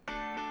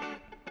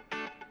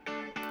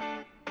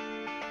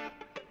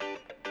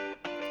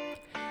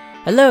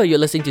Hello, you're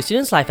listening to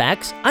Students Life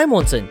Hacks. I'm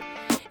Watson.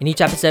 In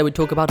each episode, we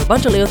talk about a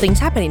bunch of little things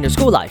happening in the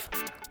school life.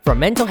 From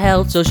mental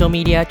health, social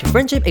media, to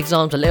friendship,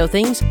 exams, and little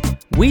things,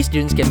 we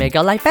students can make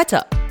our life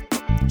better.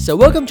 So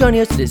welcome joining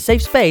us to this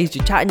safe space to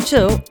chat and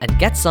chill and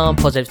get some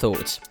positive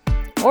thoughts.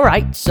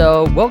 Alright,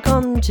 so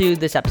welcome to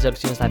this episode of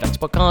Students Life Hacks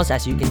podcast.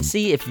 As you can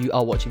see if you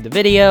are watching the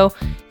video,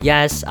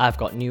 yes, I've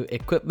got new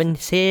equipment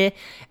here.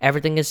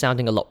 Everything is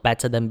sounding a lot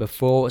better than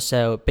before,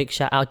 so big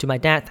shout out to my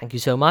dad, thank you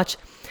so much.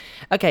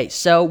 Okay,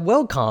 so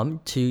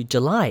welcome to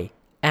July,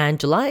 and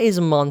July is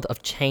a month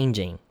of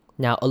changing.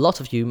 Now, a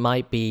lot of you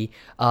might be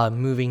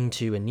moving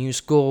to a new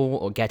school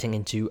or getting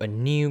into a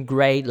new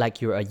grade,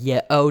 like you're a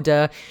year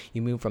older,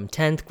 you move from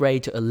 10th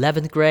grade to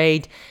 11th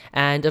grade,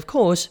 and of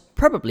course,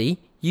 probably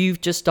you've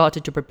just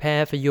started to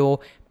prepare for your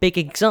big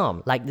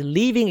exam, like the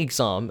leaving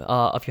exam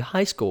of your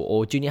high school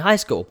or junior high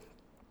school.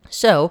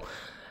 So,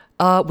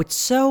 with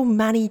so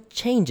many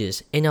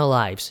changes in our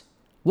lives,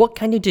 what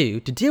can you do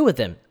to deal with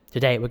them?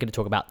 Today, we're going to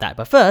talk about that.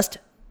 But first,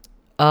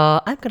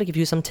 I'm going to give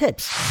you some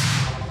tips.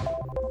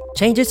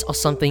 Changes are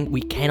something we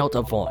cannot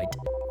avoid.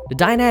 The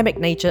dynamic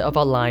nature of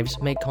our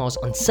lives may cause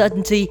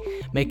uncertainty,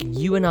 making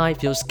you and I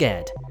feel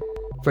scared.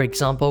 For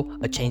example,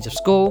 a change of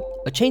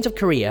school, a change of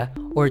career,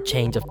 or a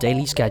change of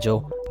daily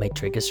schedule may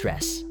trigger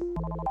stress.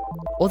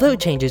 Although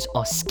changes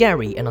are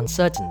scary and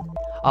uncertain,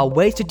 our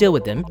ways to deal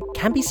with them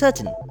can be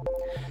certain.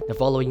 The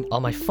following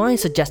are my 5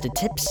 suggested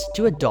tips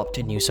to adopt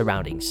to new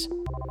surroundings.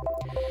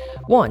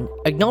 1.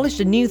 Acknowledge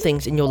the new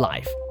things in your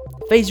life.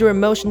 Face your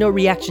emotional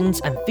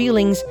reactions and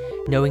feelings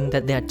knowing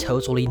that they are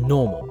totally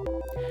normal.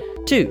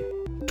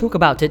 2. Talk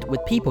about it with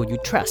people you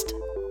trust.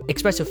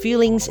 Express your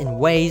feelings in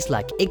ways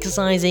like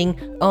exercising,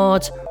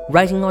 art,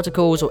 writing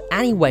articles, or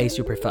any ways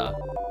you prefer.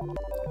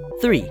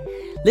 3.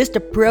 List the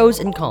pros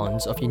and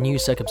cons of your new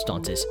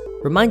circumstances.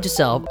 Remind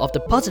yourself of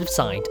the positive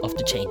side of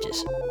the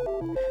changes.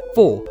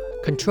 4.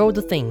 Control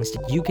the things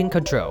that you can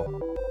control.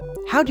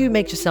 How do you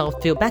make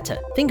yourself feel better?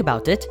 Think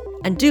about it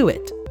and do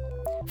it.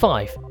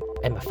 5.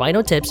 And my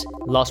final tips,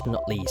 last but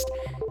not least,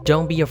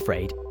 don't be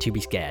afraid to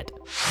be scared.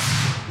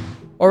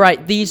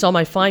 Alright, these are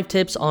my 5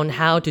 tips on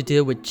how to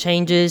deal with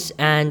changes,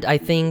 and I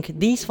think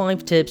these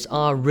 5 tips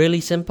are really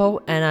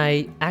simple, and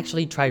I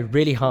actually tried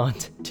really hard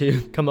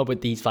to come up with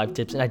these 5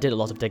 tips, and I did a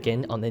lot of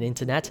digging on the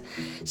internet.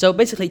 So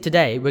basically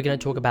today, we're going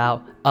to talk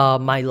about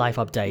my life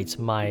updates,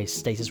 my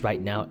status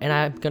right now, and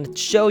I'm going to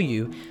show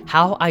you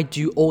how I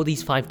do all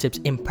these 5 tips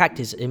in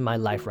practice in my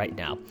life right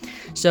now.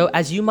 So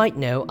as you might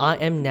know, I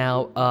am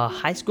now a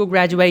high school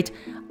graduate.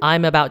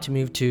 I'm about to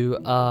move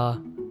to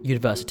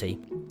university.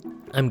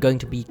 I'm going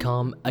to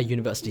become a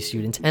university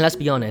student, and let's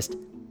be honest,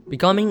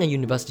 becoming a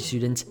university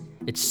student,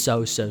 it's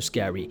so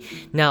scary.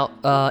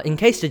 Now, in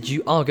case that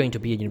you are going to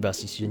be a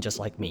university student just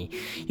like me,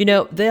 you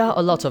know, there are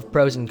a lot of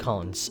pros and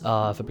cons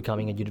for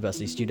becoming a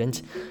university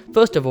student.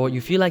 First of all, you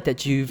feel like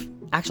that you've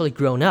actually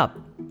grown up,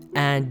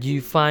 and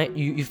you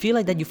feel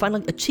like that you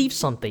finally achieved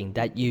something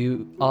that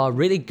you are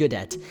really good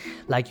at.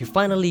 Like you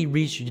finally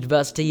reached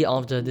university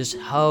after this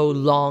whole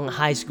long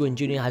high school and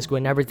junior high school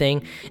and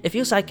everything. It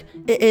feels like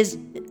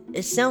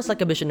it sounds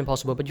like a mission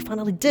impossible, but you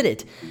finally did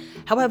it.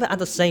 However, at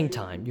the same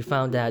time, you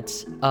found that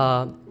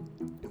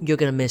you're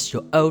gonna miss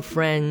your old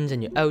friends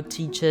and your old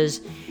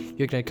teachers.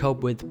 You're gonna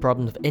cope with the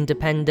problem of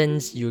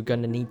independence. You're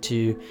gonna need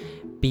to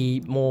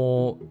be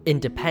more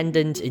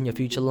independent in your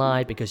future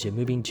life because you're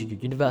moving to your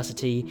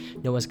university.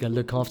 No one's gonna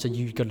look after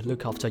you. You're gonna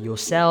look after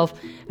yourself,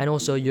 and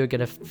also you're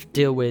gonna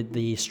deal with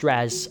the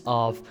stress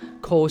of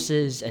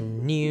courses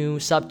and new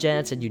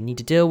subjects that you need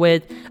to deal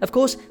with. Of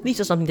course, these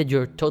are something that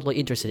you're totally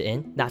interested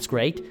in. That's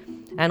great.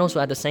 And also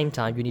at the same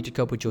time, you need to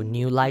cope with your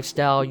new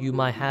lifestyle. You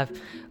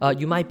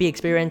might be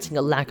experiencing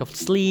a lack of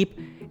sleep.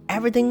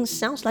 Everything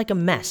sounds like a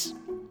mess.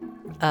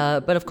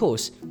 But of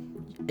course,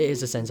 it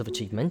is a sense of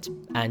achievement,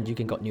 and you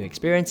can get new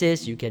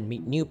experiences, you can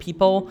meet new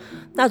people.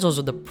 That's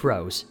also the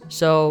pros.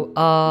 So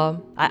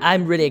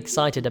I'm really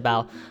excited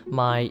about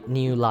my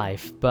new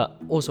life, but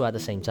also at the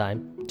same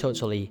time,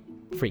 totally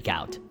freak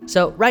out.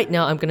 So right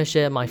now, I'm gonna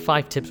share my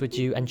 5 tips with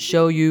you and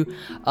show you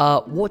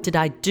what did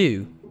I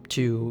do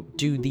to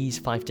do these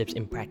 5 tips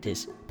in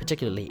practice,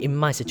 particularly in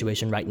my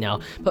situation right now.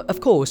 But of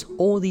course,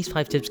 all these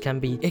 5 tips can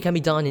be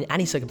done in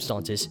any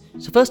circumstances.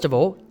 So first of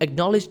all,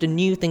 acknowledge the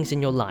new things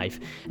in your life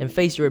and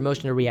face your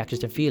emotional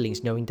reactions and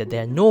feelings knowing that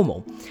they're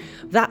normal.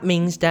 That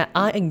means that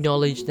I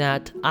acknowledge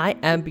that I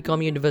am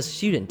becoming a university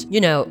student. You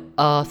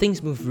know,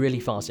 things move really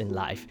fast in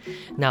life.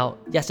 Now,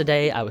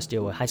 yesterday I was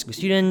still a high school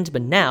student,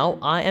 but now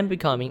I am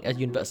becoming a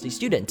university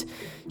student.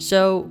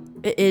 So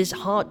it is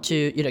hard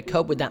to,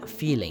 cope with that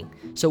feeling.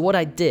 So what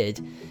I did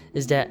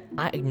is that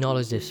I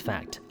acknowledged this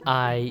fact.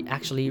 I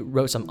actually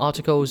wrote some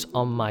articles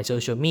on my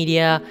social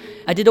media.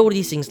 I did all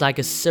these things like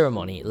a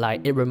ceremony,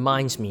 like it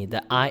reminds me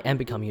that I am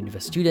becoming a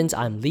university student,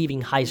 I'm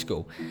leaving high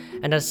school.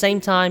 And at the same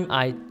time,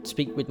 I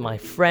speak with my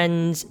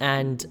friends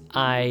and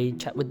I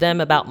chat with them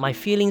about my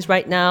feelings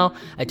right now.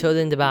 I told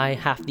them that I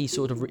have these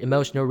sort of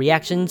emotional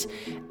reactions.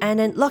 And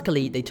then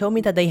luckily, they told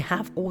me that they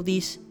have all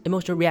these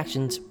emotional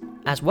reactions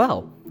as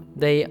well.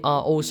 They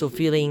are also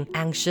feeling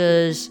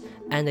anxious,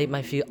 and they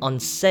might feel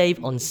unsafe,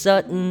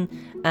 uncertain,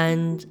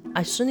 and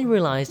I suddenly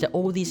realized that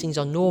all these things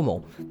are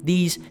normal.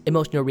 These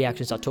emotional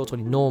reactions are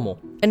totally normal.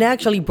 And it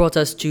actually brought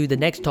us to the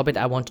next topic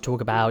I want to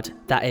talk about,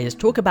 that is,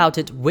 talk about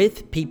it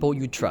with people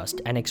you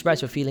trust and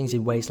express your feelings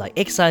in ways like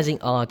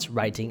exercising art,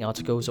 writing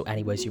articles, or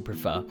any ways you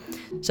prefer.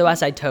 So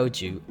as I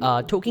told you,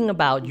 talking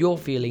about your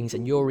feelings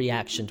and your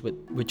reactions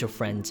with your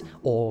friends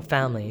or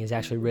family is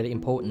actually really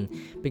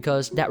important,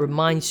 because that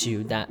reminds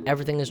you that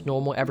everything is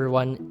normal,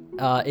 everyone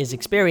is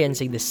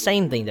experiencing the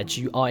same thing that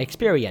you are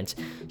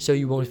experiencing, so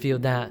you won't feel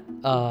that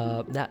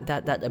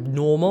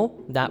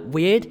abnormal, that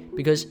weird,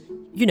 because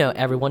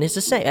everyone is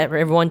the same.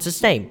 Everyone's the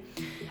same.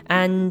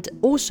 And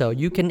also,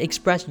 you can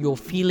express your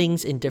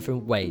feelings in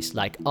different ways,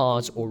 like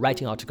art or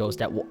writing articles.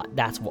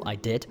 That's what I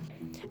did.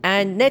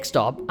 And next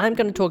up, I'm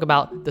going to talk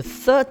about the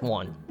third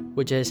one,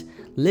 which is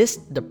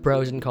list the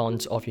pros and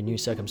cons of your new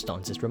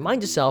circumstances.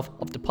 Remind yourself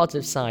of the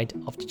positive side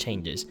of the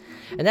changes.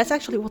 And that's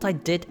actually what I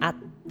did at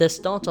the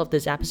start of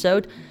this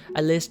episode.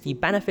 I list the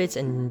benefits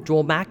and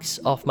drawbacks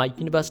of my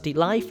university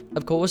life.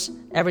 Of course,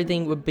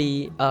 everything would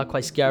be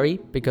quite scary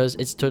because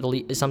it's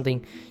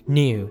something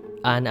new,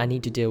 and I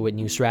need to deal with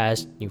new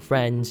stress, new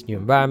friends, new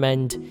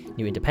environment,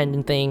 new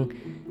independent thing.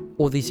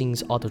 All these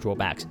things are the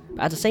drawbacks.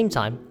 But at the same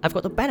time, I've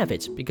got the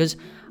benefits because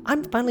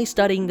I'm finally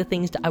studying the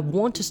things that I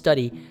want to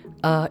study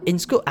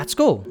at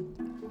school.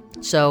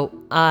 So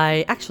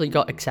I actually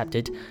got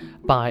accepted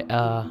by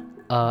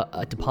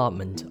a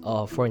department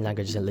of foreign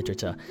languages and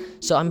literature.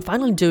 So I'm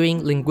finally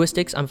doing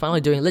linguistics, I'm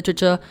finally doing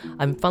literature,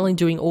 I'm finally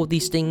doing all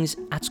these things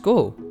at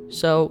school.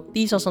 So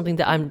these are something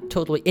that I'm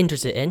totally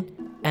interested in,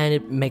 and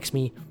it makes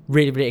me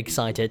really, really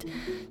excited.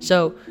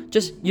 So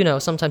just,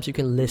 sometimes you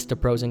can list the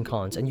pros and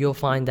cons, and you'll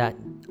find that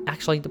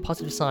actually the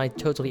positive side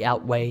totally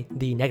outweigh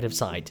the negative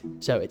side.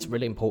 So it's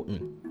really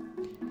important.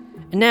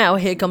 And now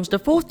here comes the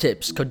fourth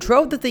tips.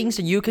 Control the things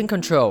that you can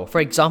control.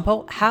 For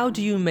example, how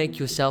do you make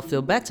yourself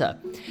feel better?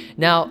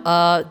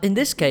 Now, in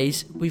this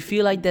case, we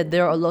feel like that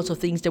there are lots of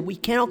things that we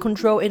cannot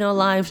control in our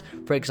lives.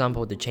 For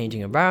example, the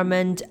changing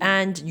environment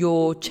and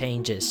your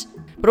changes.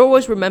 But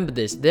always remember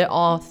this, there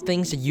are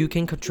things that you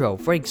can control.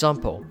 For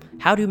example,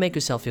 how do you make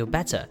yourself feel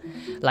better?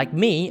 Like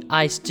me,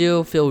 I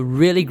still feel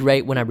really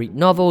great when I read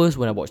novels,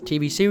 when I watch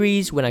TV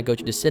series, when I go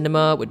to the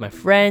cinema with my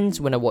friends,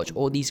 when I watch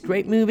all these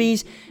great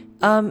movies.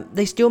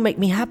 They still make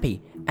me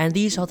happy. And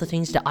these are the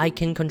things that I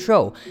can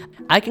control.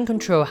 I can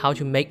control how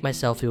to make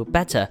myself feel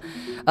better.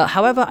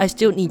 However, I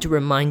still need to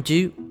remind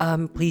you,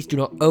 please do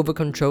not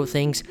over-control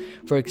things.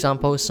 For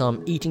example,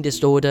 some eating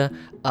disorder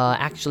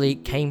actually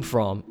came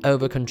from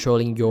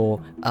over-controlling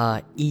your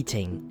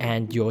eating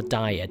and your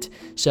diet.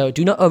 So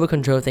do not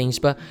over-control things,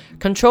 but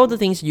control the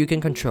things you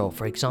can control.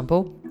 For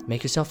example,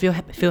 make yourself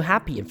feel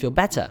happy and feel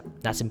better.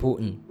 That's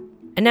important.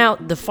 And now,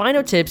 the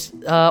final tips,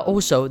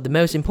 also the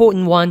most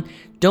important one,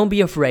 don't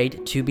be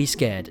afraid to be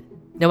scared.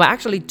 Now, I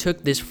actually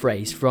took this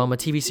phrase from a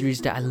TV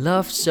series that I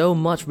love so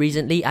much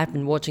recently. I've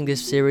been watching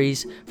this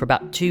series for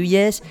about 2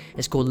 years.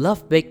 It's called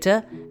Love,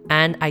 Victor,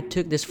 and I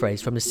took this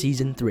phrase from the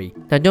season 3.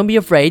 Now, don't be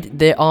afraid.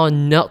 There are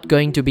not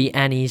going to be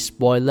any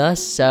spoilers,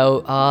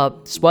 so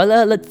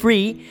spoiler alert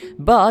free,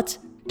 but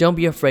don't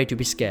be afraid to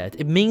be scared.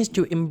 It means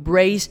to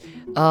embrace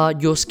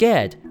you're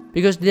scared.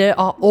 Because there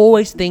are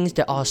always things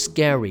that are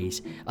scary.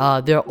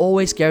 There are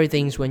always scary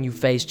things when you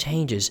face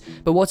changes.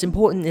 But what's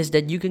important is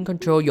that you can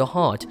control your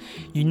heart.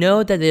 You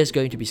know that there's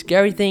going to be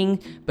scary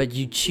things, but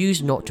you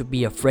choose not to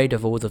be afraid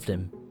of all of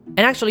them.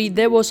 And actually,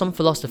 there were some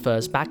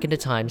philosophers back in the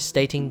time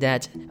stating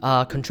that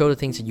control the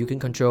things that you can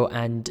control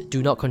and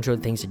do not control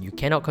the things that you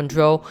cannot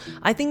control.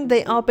 I think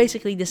they are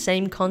basically the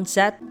same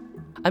concept.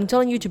 I'm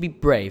telling you to be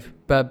brave,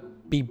 but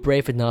be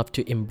brave enough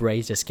to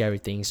embrace the scary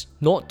things,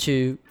 not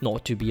to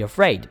be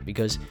afraid,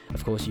 because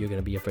of course you're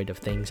gonna be afraid of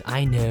things,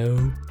 I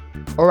know.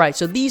 Alright,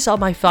 so these are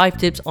my 5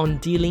 tips on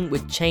dealing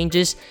with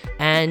changes,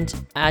 and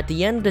at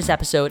the end of this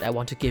episode I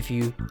want to give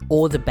you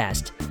all the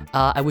best.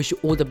 I wish you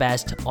all the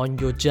best on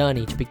your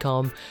journey to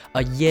become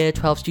a year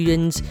 12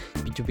 student,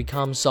 to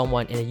become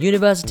someone in a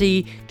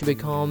university, to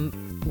become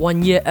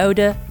 1 year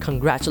older.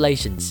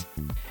 Congratulations.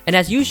 And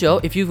as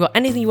usual, if you've got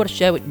anything you want to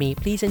share with me,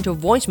 please send your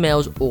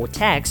voicemails or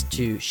text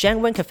to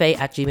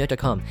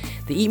shangwencafe@gmail.com.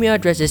 The email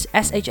address is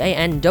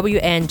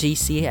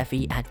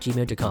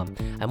shanwangcafe@gmail.com.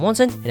 I'm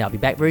Watson, and I'll be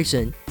back very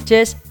soon.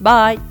 Cheers,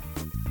 bye!